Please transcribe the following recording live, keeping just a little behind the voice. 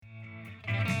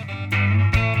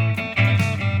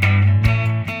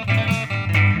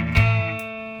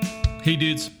Hey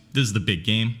dudes, this is The Big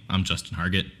Game. I'm Justin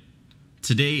Hargett.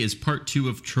 Today is part 2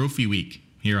 of Trophy Week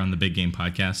here on the Big Game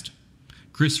podcast.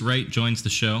 Chris Wright joins the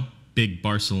show, big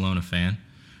Barcelona fan,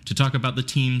 to talk about the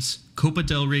team's Copa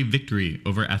del Rey victory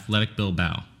over Athletic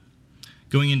Bilbao.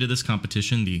 Going into this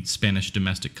competition, the Spanish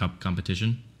Domestic Cup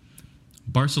competition,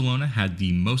 Barcelona had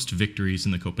the most victories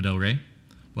in the Copa del Rey,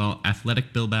 while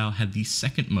Athletic Bilbao had the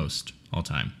second most all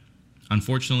time.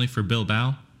 Unfortunately for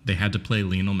Bilbao, they had to play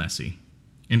Lionel Messi.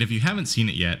 And if you haven't seen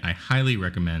it yet, I highly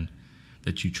recommend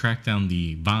that you track down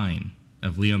the vine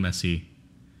of Leo Messi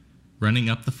running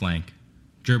up the flank,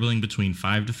 dribbling between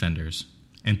 5 defenders,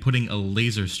 and putting a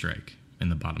laser strike in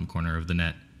the bottom corner of the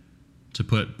net to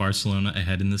put Barcelona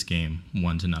ahead in this game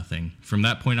 1-0. From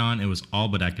that point on, it was all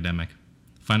but academic.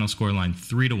 Final scoreline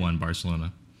 3-1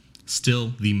 Barcelona.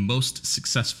 Still the most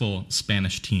successful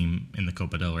Spanish team in the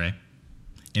Copa del Rey.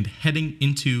 And heading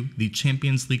into the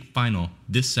Champions League final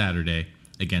this Saturday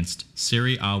against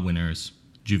Serie A winners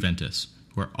Juventus,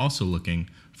 who are also looking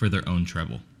for their own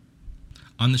treble.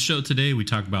 On the show today, we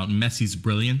talk about Messi's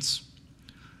brilliance,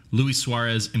 Luis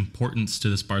Suarez's importance to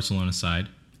this Barcelona side,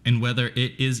 and whether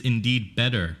it is indeed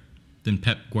better than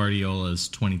Pep Guardiola's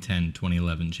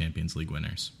 2010-2011 Champions League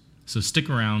winners. So stick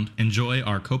around, enjoy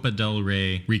our Copa del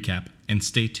Rey recap, and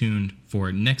stay tuned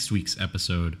for next week's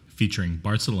episode featuring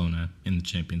Barcelona in the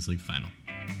Champions League final.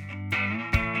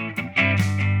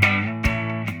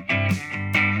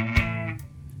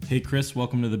 Hey Chris,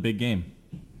 welcome to the Big Game.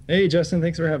 Hey Justin,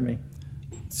 thanks for having me.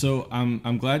 So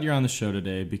I'm glad you're on the show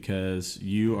today because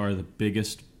you are the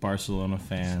biggest Barcelona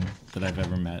fan that I've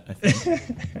ever met, I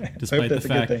think. Despite the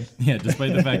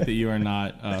fact that you are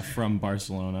not from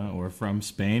Barcelona or from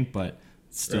Spain, but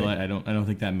still right. I don't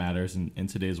think that matters in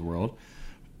today's world.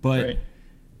 But right.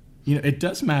 You know, it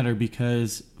does matter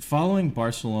because following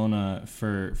Barcelona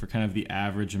for kind of the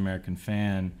average American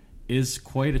fan is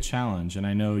quite a challenge, and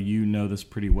I know you know this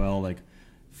pretty well, like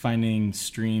finding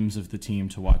streams of the team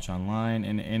to watch online,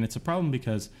 and it's a problem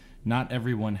because not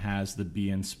everyone has the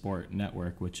BN Sport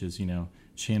network, which is, you know,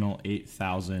 channel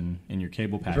 8,000 in your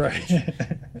cable package. Right.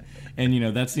 And, you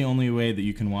know, that's the only way that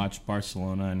you can watch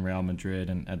Barcelona and Real Madrid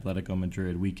and Atletico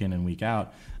Madrid week in and week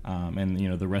out, and, you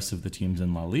know, the rest of the teams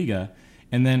in La Liga.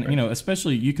 And then, you know,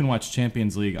 especially you can watch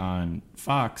Champions League on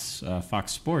Fox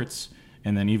Sports,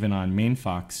 and then even on main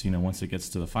Fox, you know, once it gets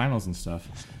to the finals and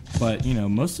stuff. But, you know,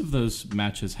 most of those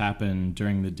matches happen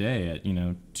during the day at, you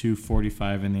know,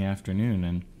 2:45 in the afternoon.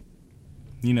 And,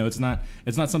 you know, it's not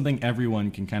something everyone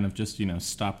can kind of just, you know,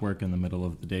 stop work in the middle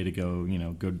of the day to go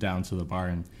down to the bar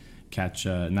and catch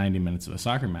 90 minutes of a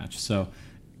soccer match. So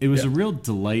it was a real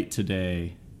delight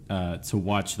today to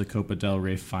watch the Copa del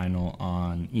Rey final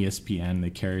on ESPN.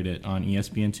 They carried it on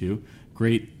ESPN2.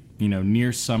 Great, you know,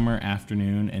 near summer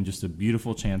afternoon, and just a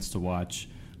beautiful chance to watch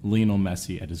Lionel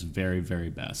Messi at his very,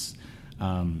 very best.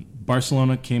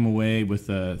 Barcelona came away with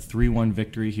a 3-1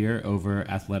 victory here over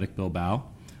Athletic Bilbao,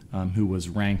 who was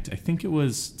ranked, I think it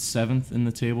was 7th in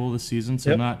the table this season,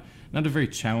 so not a very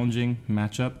challenging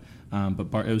matchup,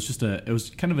 but it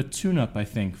was kind of a tune-up, I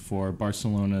think, for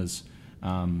Barcelona's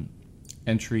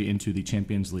entry into the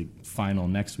Champions League final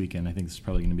next weekend. I think this is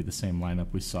probably going to be the same lineup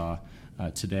we saw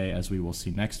today as we will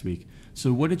see next week.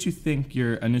 So what did you think,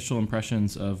 your initial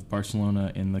impressions of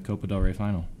Barcelona in the Copa del Rey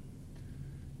final?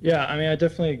 Yeah, I mean, I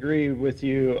definitely agree with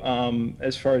you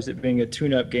as far as it being a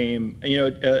tune-up game. You know,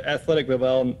 Athletic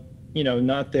Bilbao, you know,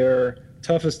 not their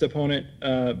toughest opponent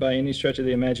by any stretch of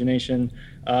the imagination.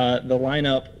 The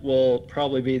lineup will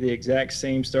probably be the exact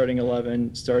same starting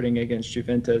 11 starting against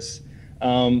Juventus.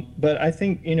 But I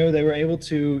think, you know, they were able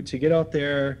to get out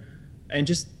there and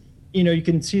just, you know, you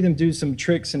can see them do some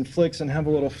tricks and flicks and have a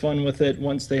little fun with it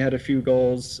once they had a few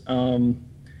goals.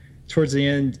 Towards the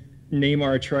end,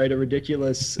 Neymar tried a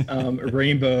ridiculous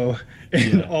rainbow,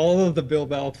 and all of the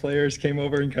Bilbao players came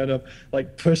over and kind of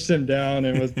like pushed him down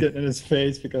and was getting in his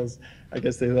face because I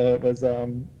guess they thought it was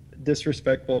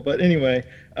disrespectful. But anyway,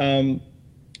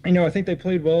 you know, I think they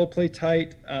played well, played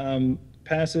tight,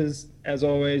 passes as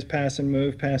always, pass and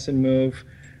move.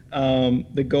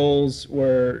 The goals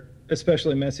were,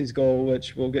 especially Messi's goal,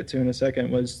 which we'll get to in a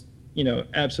second, was, you know,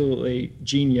 absolutely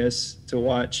genius to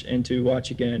watch and to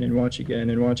watch again and watch again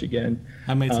and watch again.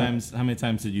 How many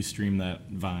times did you stream that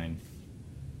Vine?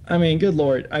 I mean, good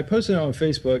Lord. I posted it on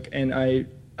Facebook, and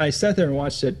I sat there and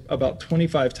watched it about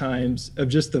 25 times of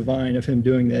just the Vine of him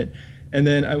doing that. And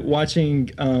then watching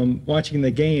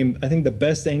the game, I think the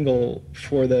best angle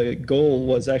for the goal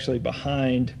was actually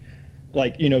behind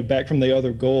like, back from the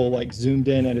other goal, like zoomed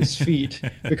in at his feet,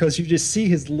 because you just see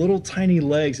his little tiny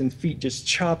legs and feet just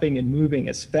chopping and moving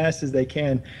as fast as they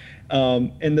can.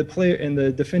 And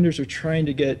the defenders are trying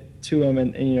to get to him,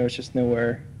 and it's just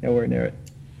nowhere near it.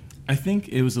 I think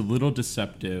it was a little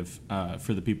deceptive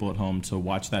for the people at home to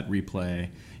watch that replay,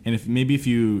 and if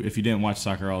you didn't watch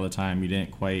soccer all the time, you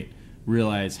didn't quite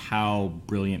realize how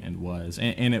brilliant it was,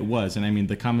 and it was. And I mean,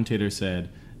 the commentator said,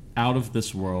 "Out of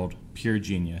this world, pure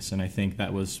genius," and I think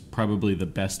that was probably the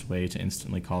best way to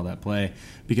instantly call that play,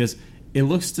 because it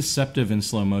looks deceptive in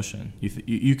slow motion.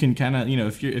 You can kind of,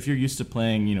 if you're used to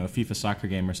playing, a FIFA soccer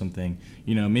game or something,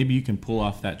 maybe you can pull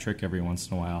off that trick every once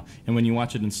in a while. And when you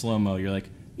watch it in slow mo, you're like,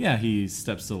 yeah, he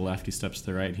steps to the left, he steps to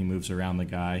the right, he moves around the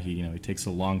guy, he takes a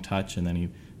long touch, and then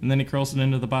he curls it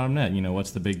into the bottom net.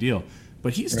 What's the big deal?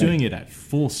 But he's doing it at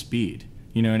full speed.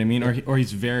 You know what I mean? Or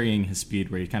he's varying his speed,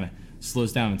 where he kind of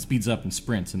slows down and speeds up and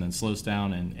sprints, and then slows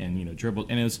down and dribbles.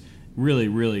 And it was really,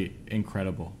 really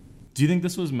incredible. Do you think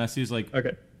this was Messi's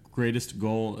greatest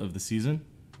goal of the season,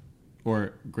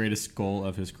 or greatest goal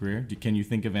of his career? Can you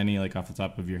think of any off the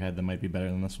top of your head that might be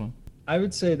better than this one? I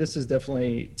would say this is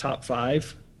definitely top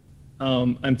 5.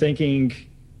 I'm thinking,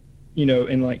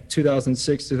 in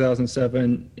 2006,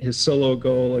 2007, his solo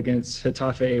goal against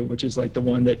Getafe, which is the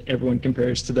one that everyone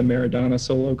compares to the Maradona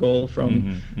solo goal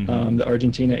from the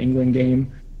Argentina-England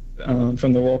game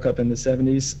from the World Cup in the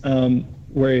 70s,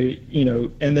 where,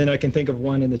 and then I can think of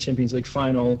one in the Champions League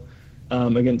final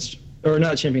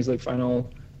not Champions League final,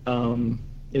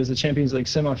 it was the Champions League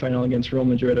semifinal against Real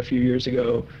Madrid a few years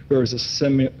ago, where it was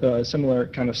a similar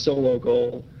kind of solo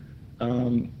goal.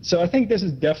 So I think this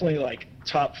is definitely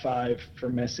top 5 for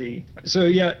Messi. So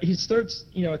yeah, he starts,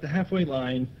 at the halfway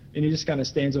line, and he just kind of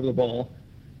stands over the ball,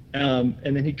 and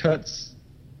then he cuts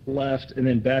left and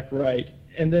then back right,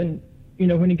 and then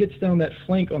when he gets down that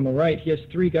flank on the right, he has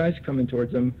 3 guys coming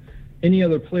towards him. Any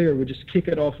other player would just kick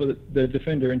it off of the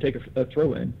defender and take a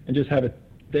throw in and just have it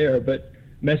there, but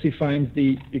Messi finds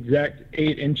the exact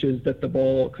 8 inches that the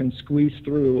ball can squeeze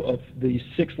through of the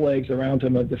 6 legs around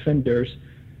him of defenders.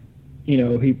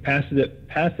 He passes it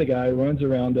past the guy, runs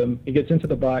around him, he gets into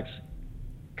the box,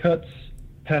 cuts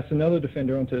past another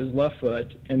defender onto his left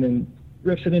foot, and then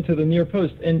rips it into the near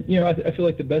post. And, I feel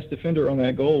like the best defender on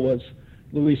that goal was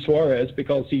Luis Suarez,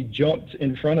 because he jumped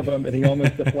in front of him and he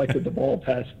almost deflected the ball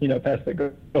past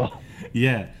the goal.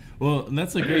 Yeah. Well,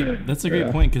 that's a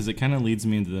great point, because it kind of leads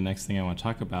me into the next thing I want to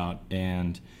talk about,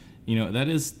 and that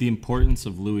is the importance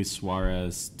of Luis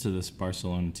Suarez to this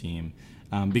Barcelona team,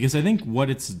 because I think what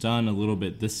it's done a little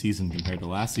bit this season compared to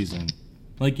last season,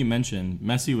 like you mentioned,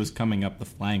 Messi was coming up the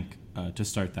flank to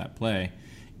start that play,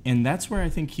 and that's where I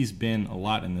think he's been a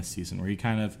lot in this season, where he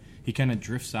kind of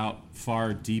drifts out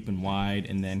far, deep, and wide,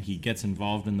 and then he gets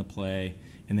involved in the play,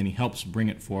 and then he helps bring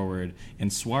it forward.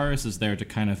 And Suarez is there to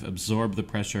kind of absorb the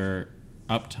pressure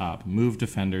up top, move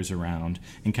defenders around,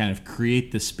 and kind of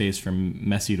create this space for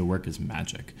Messi to work his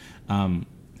magic.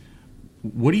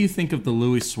 What do you think of the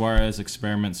Luis Suarez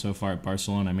experiment so far at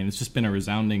Barcelona? I mean, it's just been a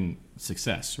resounding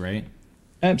success, right?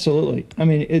 Absolutely. I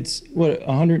mean, it's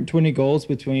 120 goals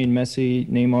between Messi,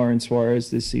 Neymar, and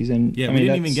Suarez this season. Yeah, we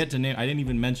didn't even get to Neymar. I didn't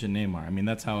even mention Neymar. I mean,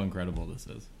 that's how incredible this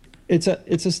is.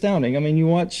 It's astounding. I mean, you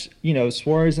watch,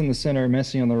 Suarez in the center,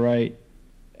 Messi on the right,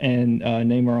 and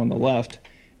Neymar on the left,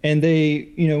 and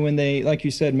they, when they, like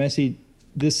you said, Messi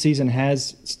this season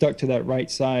has stuck to that right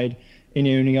side, and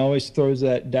he always throws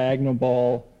that diagonal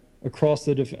ball across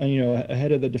the,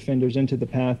 ahead of the defenders into the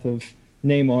path of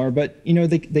Neymar. But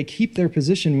they keep their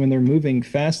position when they're moving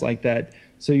fast like that.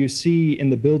 So you see in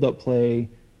the build-up play,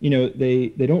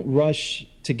 they don't rush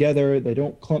together, they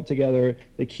don't clump together,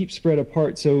 they keep spread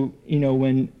apart. So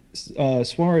when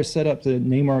Suarez set up the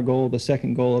Neymar goal, the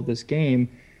second goal of this game,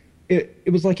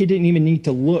 it was like he didn't even need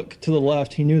to look to the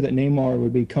left. He knew that Neymar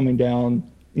would be coming down,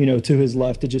 to his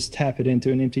left to just tap it into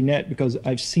an empty net, because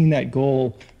I've seen that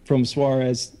goal from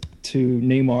Suarez to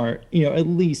Neymar, at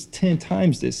least 10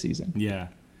 times this season. Yeah,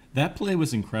 that play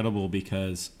was incredible,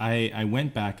 because I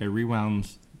went back, I rewound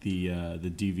the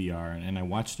DVR, and I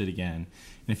watched it again.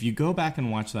 And if you go back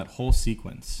and watch that whole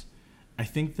sequence, I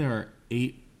think there are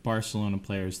 8 Barcelona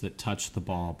players that touch the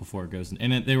ball before it goes in.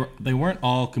 And they weren't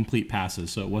all complete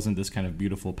passes, so it wasn't this kind of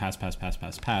beautiful pass.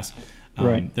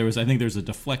 Right. I think there's a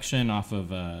deflection off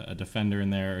of a defender in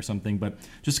there or something, but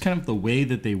just kind of the way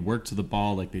that they worked the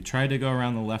ball, like they tried to go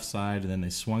around the left side, and then they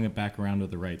swung it back around to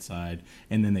the right side,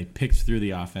 and then they picked through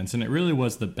the offense. And it really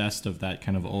was the best of that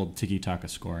kind of old tiki-taka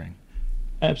scoring.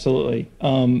 Absolutely.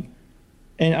 And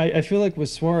I feel like with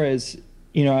Suarez,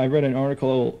 I read an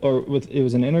article, it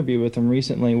was an interview with him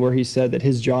recently, where he said that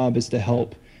his job is to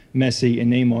help Messi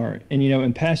and Neymar. And,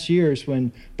 in past years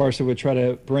when Barca would try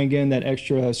to bring in that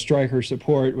extra striker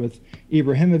support with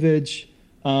Ibrahimovic,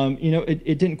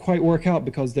 it didn't quite work out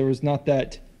because there was not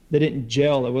that, they didn't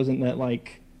gel. It wasn't that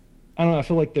like, I don't know, I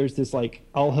feel like there's this like,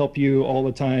 I'll help you all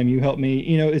the time, you help me.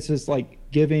 It's just like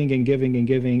giving and giving and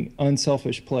giving,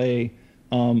 unselfish play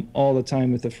all the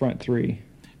time with the front three.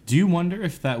 Do you wonder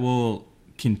if that will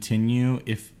continue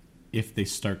if they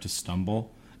start to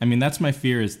stumble? I mean, that's my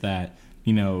fear, is that,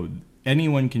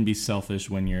 anyone can be selfish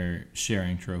when you're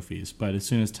sharing trophies, but as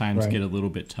soon as times get a little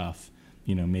bit tough,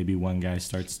 maybe one guy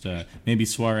starts to, maybe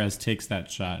Suarez takes that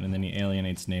shot and then he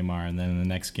alienates Neymar, and then in the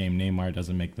next game Neymar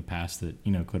doesn't make the pass that,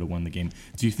 could have won the game.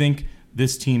 Do you think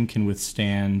this team can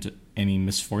withstand any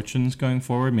misfortunes going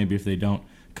forward, maybe if they don't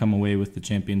come away with the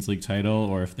Champions League title,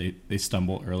 or if they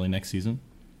stumble early next season?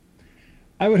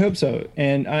 I would hope so,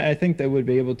 and I think they would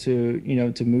be able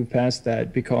to, to move past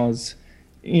that, because,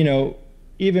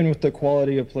 even with the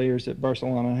quality of players that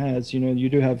Barcelona has, you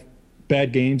do have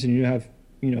bad games, and you have,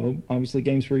 obviously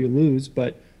games where you lose,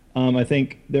 but I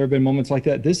think there have been moments like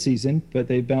that this season, but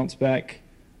they bounce back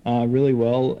really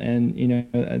well, and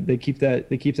they keep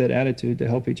that attitude to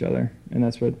help each other, and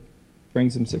that's what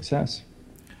brings them success.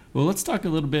 Well, let's talk a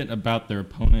little bit about their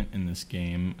opponent in this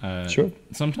game. Sure.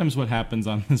 Sometimes what happens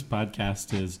on this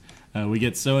podcast is we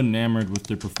get so enamored with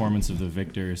the performance of the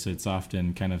victors, it's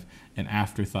often kind of an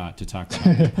afterthought to talk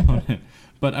about the opponent.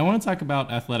 But I want to talk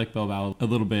about Athletic Bilbao a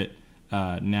little bit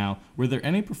now. Were there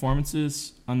any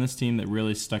performances on this team that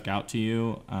really stuck out to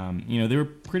you? They were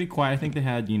pretty quiet. I think they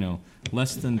had,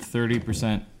 less than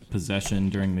 30% possession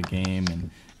during the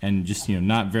game, and just,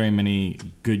 not very many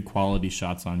good quality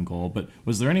shots on goal. But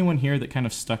was there anyone here that kind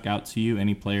of stuck out to you?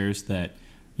 Any players that,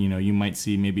 you might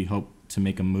see maybe hope to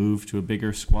make a move to a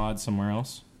bigger squad somewhere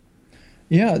else?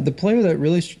 Yeah, the player that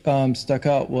really stuck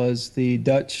out was the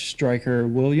Dutch striker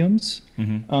Williams.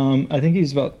 Mm-hmm. I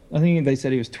think they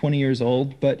said he was 20 years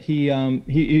old, but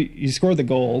he scored the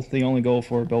goal, the only goal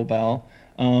for Bilbao.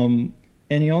 And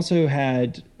he also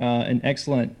had an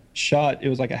excellent shot. It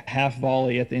was like a half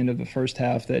volley at the end of the first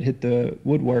half that hit the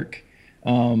woodwork,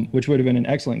 which would have been an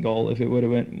excellent goal if it would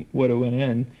have went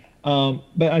in.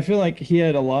 But I feel like he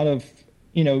had a lot of,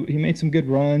 he made some good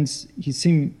runs. He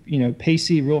seemed,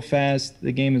 pacey, real fast.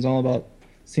 The game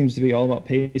seems to be all about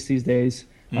pace these days.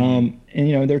 Mm-hmm.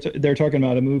 And they're talking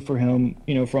about a move for him,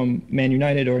 from Man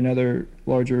United or another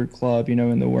larger club,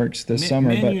 in the works this summer.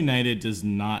 Man United does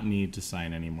not need to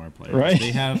sign any more players. Right?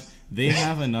 They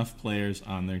have enough players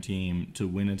on their team to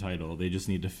win a title. They just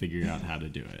need to figure out how to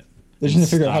do it. They just need to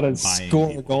figure out how to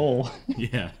score a goal.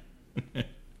 Yeah.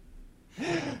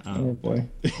 Oh boy.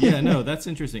 Yeah, no, that's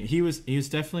interesting. He was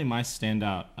definitely my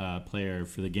standout player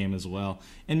for the game as well.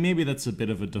 And maybe that's a bit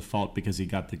of a default because he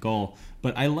got the goal.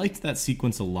 But I liked that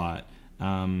sequence a lot.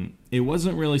 It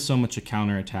wasn't really so much a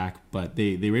counterattack, but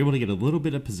they were able to get a little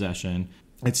bit of possession.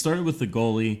 It started with the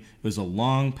goalie. It was a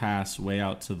long pass way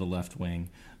out to the left wing.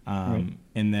 Right.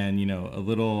 And then, a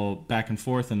little back and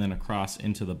forth and then across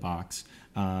into the box.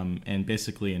 And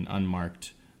basically an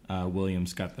unmarked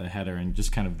Williams got the header and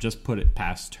just put it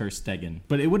past Ter Stegen.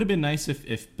 But it would have been nice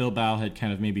if Bilbao had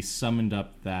kind of maybe summoned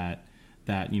up that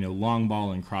long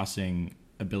ball and crossing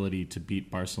ability to beat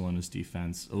Barcelona's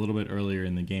defense a little bit earlier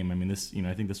in the game. I mean, this,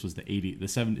 I think this was the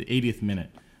 80th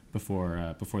minute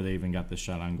before they even got the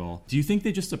shot on goal. Do you think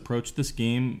they just approached this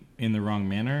game in the wrong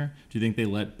manner? Do you think they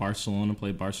let Barcelona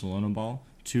play Barcelona ball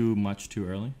too much too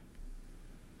early?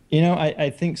 I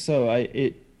think so.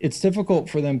 It's difficult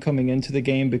for them coming into the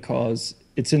game because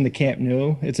it's in the Camp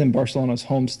Nou. It's in Barcelona's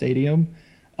home stadium.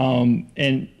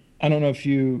 And I don't know if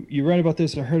you read about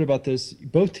this or heard about this.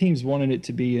 Both teams wanted it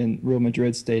to be in Real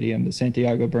Madrid Stadium, the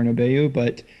Santiago Bernabeu,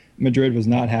 but Madrid was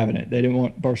not having it. They didn't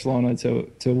want Barcelona to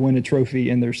win a trophy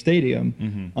in their stadium.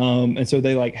 Mm-hmm. And so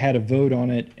they had a vote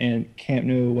on it, and Camp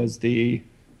Nou was the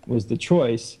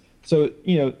choice. So,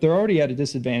 they're already at a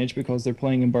disadvantage because they're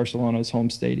playing in Barcelona's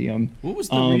home stadium. What was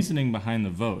the reasoning behind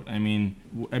the vote? I mean,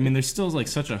 there's still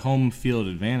such a home field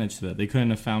advantage to that. They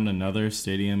couldn't have found another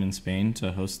stadium in Spain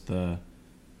to host the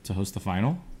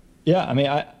final?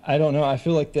 Yeah, I don't know. I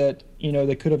feel like that,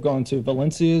 they could have gone to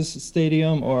Valencia's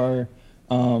stadium or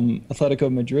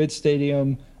Atletico Madrid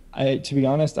stadium. To be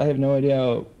honest, I have no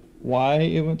idea why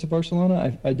it went to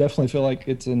Barcelona. I definitely feel like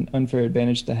it's an unfair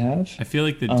advantage to have. I feel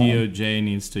like the DOJ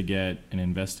needs to get an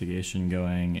investigation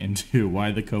going into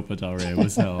why the Copa del Rey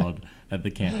was held at the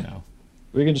Camp Nou.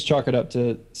 We can just chalk it up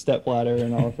to stepladder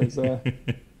and all of his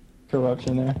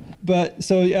corruption there. But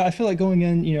so, yeah, I feel like going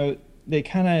in, they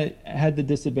kind of had the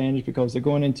disadvantage because they're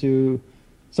going into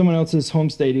someone else's home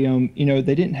stadium.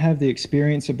 They didn't have the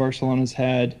experience that Barcelona's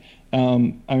had.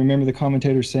 I remember the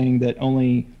commentator saying that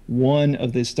only one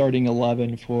of the starting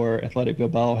 11 for Athletic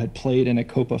Bilbao had played in a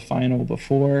Copa final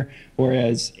before,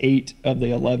 whereas 8 of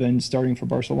the 11 starting for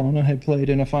Barcelona had played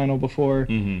in a final before.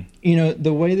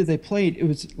 The way that they played, it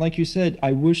was like you said.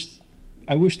 I wish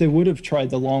they would have tried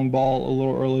the long ball a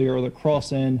little earlier, or the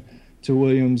cross in to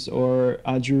Williams or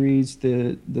Adjuriz,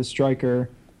 the striker,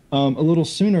 a little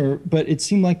sooner. But it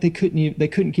seemed like they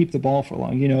couldn't keep the ball for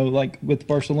long. Like with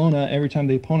Barcelona, every time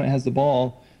the opponent has the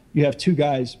ball, you have 2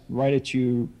 guys right at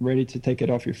you, ready to take it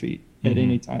off your feet at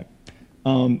any time.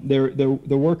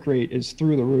 Their work rate is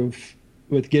through the roof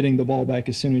with getting the ball back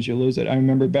as soon as you lose it. I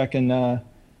remember back in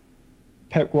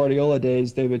Pep Guardiola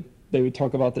days, they would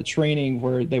talk about the training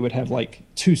where they would have like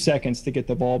 2 seconds to get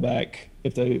the ball back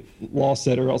if they lost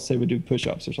it, or else they would do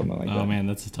push-ups or something like that. Oh man,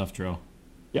 that's a tough drill.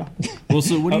 Yeah. Well,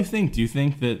 so what do you think? Do you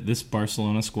think that this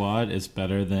Barcelona squad is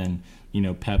better than,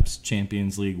 Pep's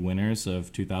Champions League winners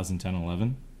of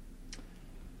 2010-11?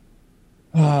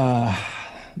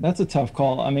 That's a tough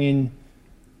call. I mean,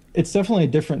 it's definitely a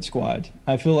different squad.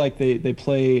 I feel like they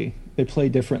play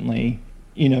differently.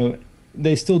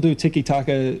 They still do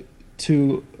tiki-taka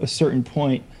to a certain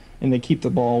point, and they keep the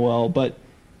ball well, but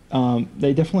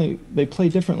they play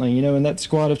differently. In that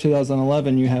squad of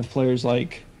 2011, you have players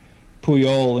like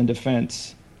Puyol in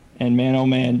defense, and man, oh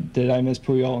man, did I miss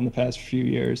Puyol in the past few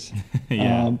years.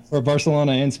 Yeah. For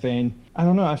Barcelona and Spain. I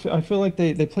don't know. I feel like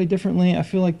they play differently. I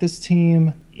feel like this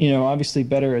team, obviously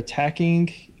better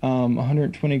attacking,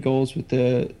 120 goals with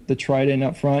the trident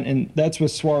up front, and that's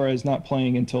with Suarez not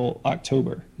playing until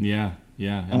October. Yeah.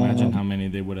 Imagine how many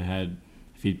they would have had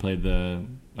if he'd played the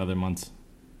other months.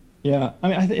 Yeah, I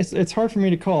mean, it's hard for me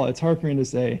to call. It's hard for me to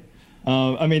say.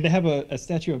 I mean, they have a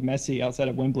statue of Messi outside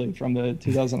of Wembley from the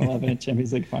 2011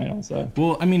 Champions League final. So.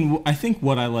 Well, I mean, I think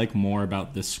what I like more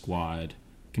about this squad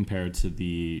compared to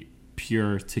the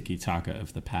pure tiki-taka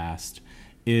of the past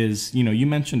is, you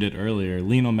mentioned it earlier,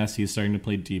 Lionel Messi is starting to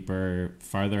play deeper,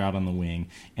 farther out on the wing,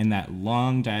 and that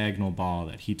long diagonal ball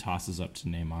that he tosses up to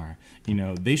Neymar.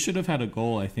 They should have had a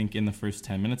goal, I think, in the first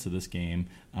 10 minutes of this game,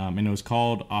 and it was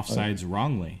called offsides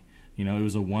wrongly. It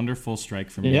was a wonderful strike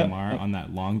from Neymar on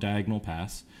that long diagonal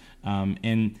pass,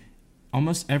 and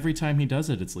almost every time he does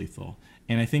it, it's lethal.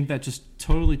 And I think that just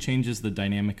totally changes the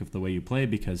dynamic of the way you play,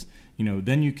 because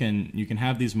then you can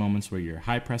have these moments where you're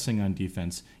high pressing on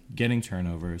defense, getting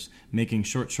turnovers, making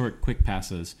short quick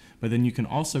passes, but then you can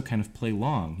also kind of play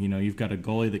long. You've got a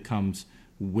goalie that comes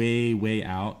way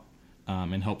out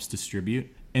and helps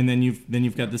distribute, and then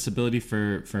you've got this ability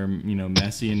for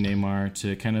Messi and Neymar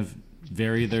to kind of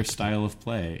vary their style of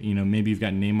play. Maybe you've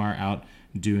got Neymar out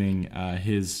doing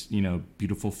his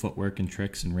beautiful footwork and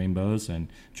tricks and rainbows and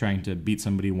trying to beat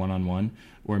somebody one-on-one,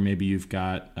 or maybe you've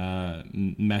got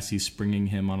Messi springing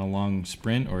him on a long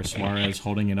sprint, or Suarez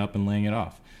holding it up and laying it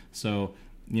off. So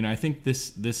I think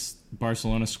this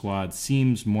Barcelona squad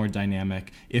seems more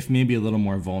dynamic, if maybe a little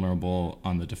more vulnerable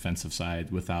on the defensive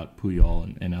side without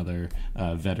Puyol and other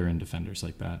veteran defenders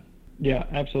like that. Yeah,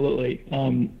 absolutely.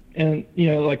 And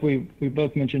like we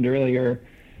both mentioned earlier,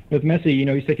 with Messi,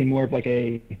 he's taking more of like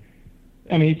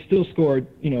he still scored,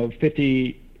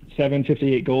 57,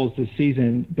 58 goals this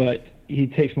season, but he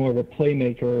takes more of a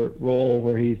playmaker role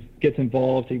where he gets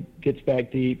involved, he gets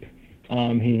back deep,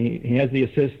 he has the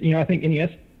assist. I think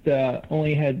Iniesta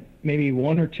only had maybe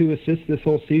 1 or 2 assists this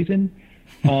whole season,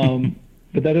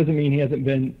 but that doesn't mean he hasn't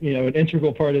been, an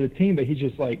integral part of the team, but he's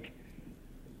just like,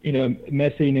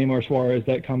 Messi, Neymar, Suarez,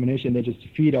 that combination, they just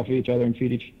feed off of each other and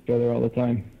feed each other all the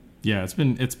time. Yeah,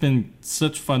 it's been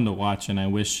such fun to watch, and I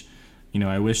wish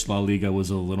La Liga was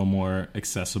a little more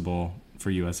accessible for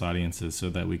U.S. audiences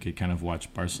so that we could kind of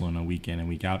watch Barcelona week in and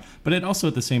week out. But it also,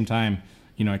 at the same time,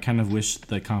 I kind of wish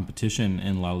the competition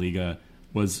in La Liga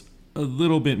was a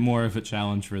little bit more of a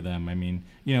challenge for them. I mean,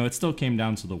 it still came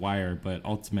down to the wire, but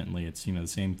ultimately it's, the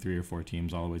same 3 or 4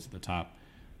 teams all the way to the top.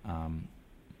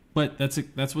 But that's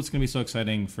what's going to be so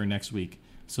exciting for next week.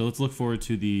 So let's look forward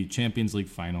to the Champions League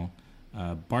final.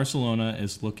 Barcelona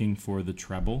is looking for the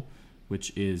treble,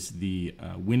 which is the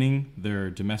winning their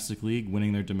domestic league,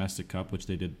 winning their domestic cup, which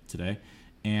they did today,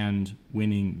 and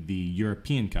winning the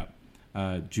European Cup.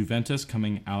 Juventus,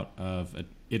 coming out of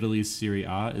Italy's Serie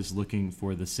A, is looking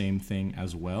for the same thing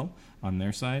as well on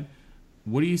their side.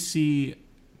 What do you see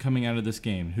coming out of this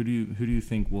game? Who do you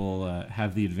think will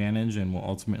have the advantage and will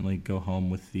ultimately go home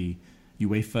with the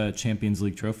UEFA Champions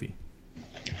League trophy?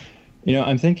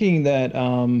 I'm thinking that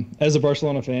as a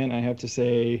Barcelona fan, I have to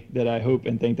say that I hope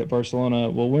and think that Barcelona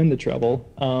will win the treble.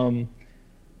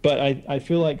 But I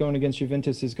feel like going against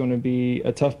Juventus is going to be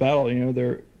a tough battle.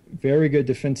 very good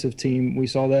defensive team. We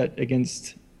saw that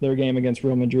against their game against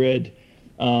Real Madrid.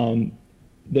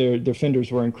 Their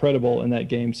defenders were incredible in that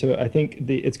game. So I think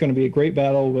it's going to be a great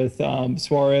battle with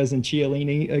Suarez and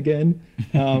Chiellini again.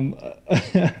 The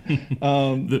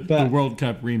World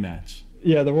Cup rematch.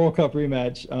 Yeah, the World Cup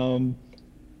rematch.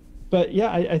 But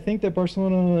yeah, I think that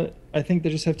Barcelona, I think they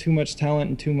just have too much talent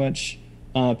and too much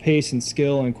pace and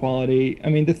skill and quality. I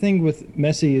mean, the thing with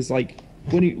Messi is like,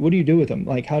 what do you do with him?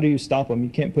 Like, how do you stop him? You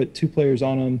can't put two players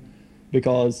on him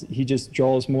because he just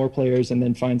draws more players and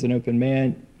then finds an open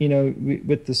man. You know,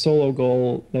 with the solo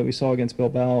goal that we saw against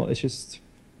Bilbao, it's just,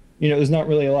 you know, there's not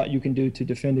really a lot you can do to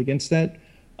defend against that.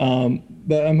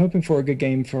 But I'm hoping for a good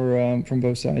game from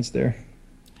both sides there.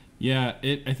 Yeah,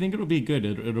 I think it'll be good.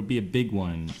 It'll be a big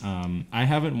one. I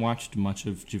haven't watched much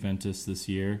of Juventus this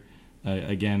year.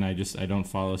 Again, I don't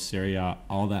follow Serie A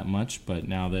all that much, but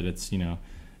now that it's, you know,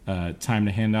 time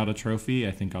to hand out a trophy,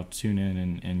 I think I'll tune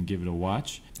in and give it a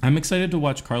watch. I'm excited to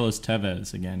watch Carlos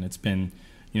Tevez again. It's been,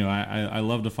 you know, I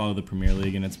love to follow the Premier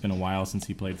League, and it's been a while since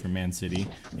he played for Man City,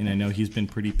 and I know he's been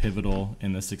pretty pivotal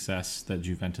in the success that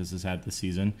Juventus has had this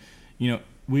season. You know,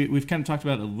 we've kind of talked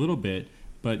about it a little bit,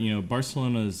 but, you know,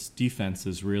 Barcelona's defense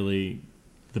is really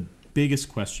the biggest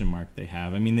question mark they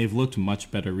have. I mean, they've looked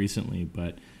much better recently,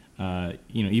 but,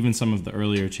 you know, even some of the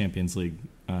earlier Champions League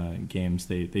games,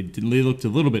 they looked a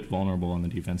little bit vulnerable on the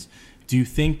defense. Do you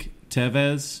think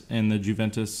Tevez and the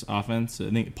Juventus offense, I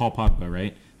think Paul Pogba,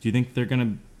 right? Do you think they're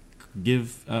going to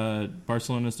give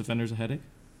Barcelona's defenders a headache?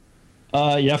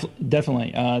 Yeah,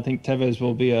 definitely. I think Tevez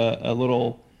will be a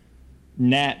little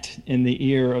gnat in the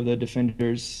ear of the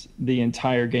defenders the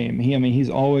entire game. He's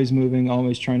always moving,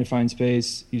 always trying to find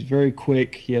space. He's very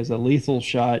quick. He has a lethal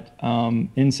shot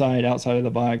inside, outside of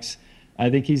the box. I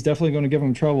think he's definitely going to give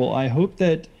him trouble. I hope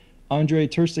that Andre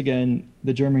ter Stegen,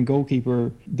 the German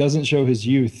goalkeeper, doesn't show his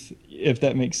youth, if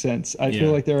that makes sense. I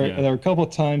feel like there are a couple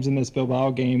of times in this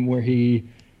Bilbao game where he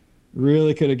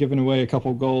really could have given away a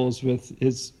couple goals with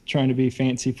his trying to be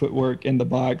fancy footwork in the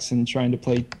box and trying to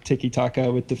play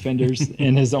tiki-taka with defenders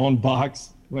in his own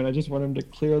box when I just want him to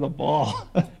clear the ball.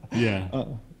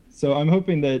 So I'm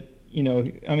hoping that, you know,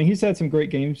 I mean, he's had some great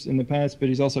games in the past, but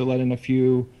he's also let in a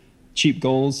few cheap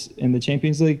goals in the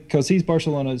Champions League because he's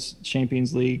Barcelona's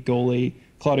Champions League goalie.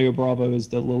 Claudio Bravo is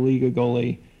the La Liga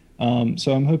goalie.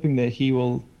 So I'm hoping that he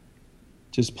will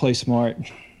just play smart.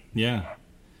 Yeah.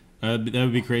 That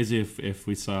would be crazy if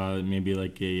we saw maybe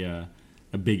like a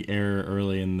big error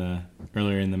earlier in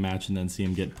the match and then see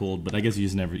him get pulled. But I guess you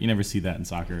never see that in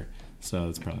soccer, so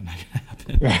it's probably not gonna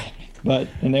happen. Right. But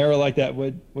an error like that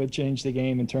would change the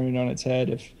game and turn it on its head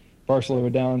if Barcelona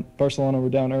were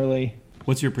down early.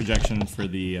 What's your projection for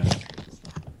the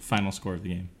final score of the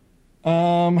game?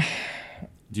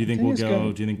 Do you think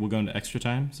we'll go into extra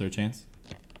time? Is there a chance?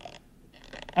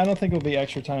 I don't think it'll be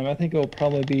extra time. I think it'll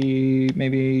probably be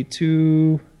maybe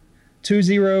 2-0 or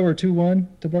 2-1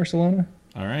 to Barcelona.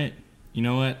 All right. You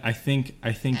know what? I think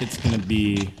it's going to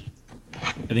be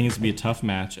a tough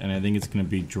match, and I think it's going to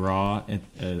be draw. I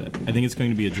think it's going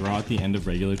to be a draw at the end of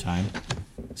regular time.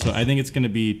 So I think it's going to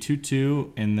be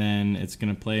 2-2, and then it's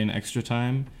going to play in extra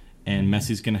time, and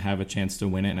Messi's going to have a chance to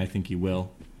win it, and I think he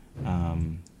will.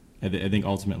 I think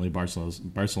ultimately Barcelona's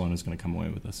going to come away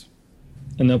with this.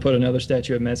 And they'll put another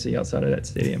statue of Messi outside of that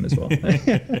stadium as well.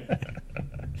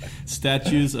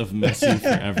 Statues of Messi for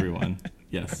everyone.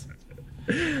 Yes.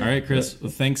 All right, Chris. Well,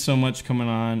 thanks so much coming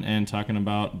on and talking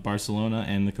about Barcelona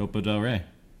and the Copa del Rey.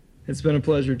 It's been a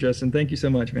pleasure, Justin. Thank you so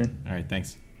much, man. All right,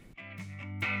 thanks.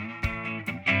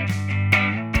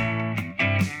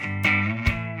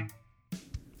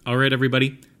 All right,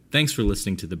 everybody. Thanks for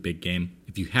listening to The Big Game.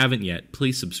 If you haven't yet,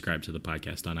 please subscribe to the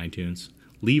podcast on iTunes.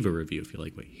 Leave a review if you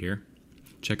like what you hear.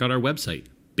 Check out our website,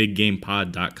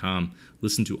 biggamepod.com.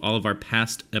 Listen to all of our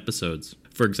past episodes.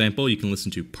 For example, you can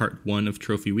listen to Part 1 of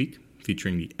Trophy Week,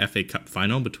 featuring the FA Cup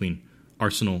final between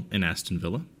Arsenal and Aston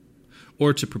Villa.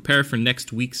 Or to prepare for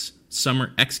next week's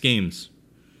Summer X Games,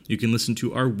 you can listen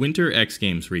to our Winter X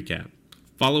Games recap.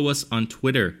 Follow us on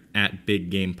Twitter at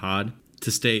BigGamePod to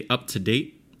stay up to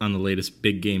date on the latest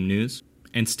big game news.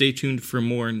 And stay tuned for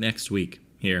more next week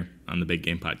here on the Big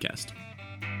Game Podcast.